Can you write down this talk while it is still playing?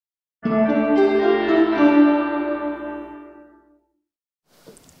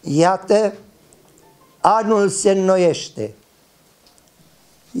Iată, anul se înnoiește.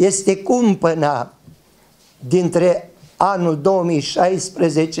 Este cumpăna dintre anul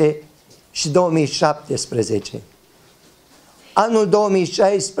 2016 și 2017. Anul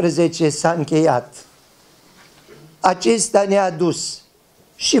 2016 s-a încheiat. Acesta ne-a adus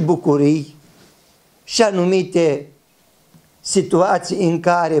și bucurii și anumite situații în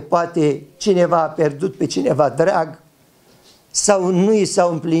care poate cineva a pierdut pe cineva drag sau nu i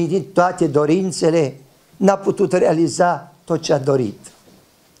s-au împlinit toate dorințele, n-a putut realiza tot ce a dorit.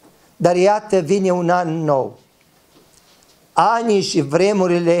 Dar iată, vine un an nou. Anii și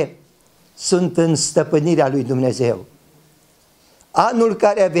vremurile sunt în stăpânirea lui Dumnezeu. Anul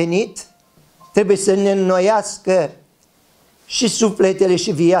care a venit trebuie să ne înnoiască și sufletele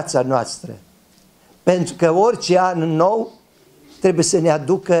și viața noastră. Pentru că orice an nou trebuie să ne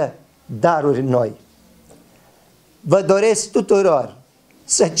aducă daruri noi. Vă doresc tuturor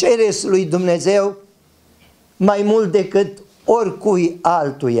să cereți lui Dumnezeu mai mult decât oricui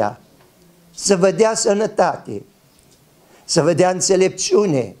altuia, să vă dea sănătate, să vă dea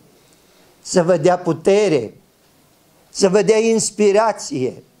înțelepciune, să vă dea putere, să vă dea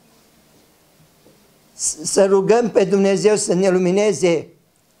inspirație, să rugăm pe Dumnezeu să ne lumineze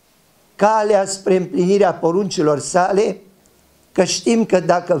calea spre împlinirea poruncilor sale, că știm că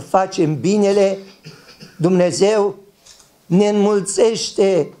dacă facem binele, Dumnezeu ne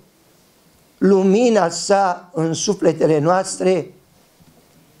înmulțește lumina sa în sufletele noastre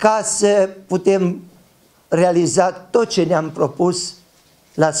ca să putem realiza tot ce ne-am propus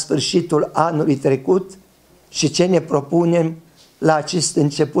la sfârșitul anului trecut și ce ne propunem la acest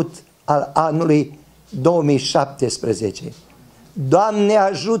început al anului 2017. Doamne,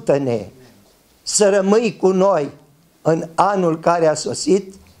 ajută-ne să rămâi cu noi în anul care a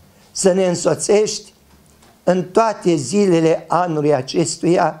sosit, să ne însoțești în toate zilele anului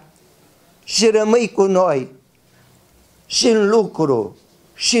acestuia și rămâi cu noi și în lucru,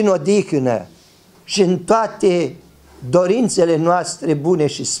 și în odihnă, și în toate dorințele noastre bune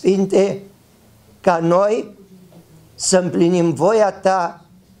și sfinte, ca noi să împlinim voia ta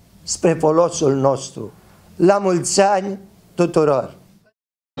spre folosul nostru. La mulți ani tuturor!